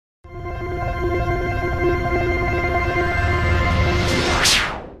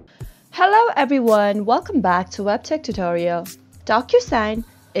everyone, welcome back to Webtech Tutorial. DocuSign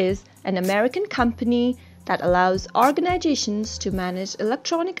is an American company that allows organizations to manage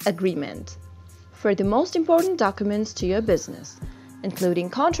electronic agreements for the most important documents to your business, including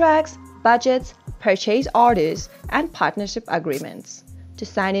contracts, budgets, purchase orders, and partnership agreements. To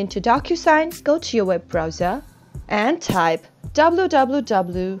sign into DocuSign, go to your web browser and type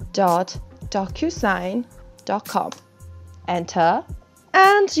www.docusign.com. Enter,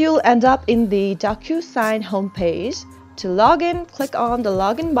 and you'll end up in the DocuSign homepage. To log in, click on the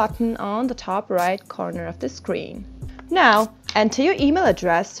login button on the top right corner of the screen. Now, enter your email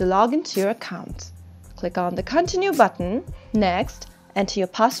address to log into your account. Click on the Continue button. Next, enter your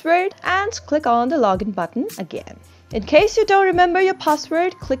password and click on the login button again. In case you don't remember your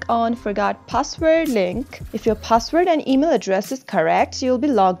password, click on Forgot Password link. If your password and email address is correct, you'll be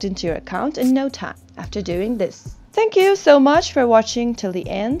logged into your account in no time after doing this. Thank you so much for watching till the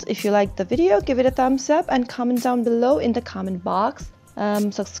end. If you liked the video, give it a thumbs up and comment down below in the comment box.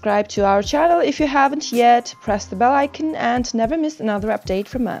 Subscribe to our channel if you haven't yet. Press the bell icon and never miss another update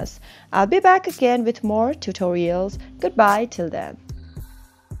from us. I'll be back again with more tutorials. Goodbye till then.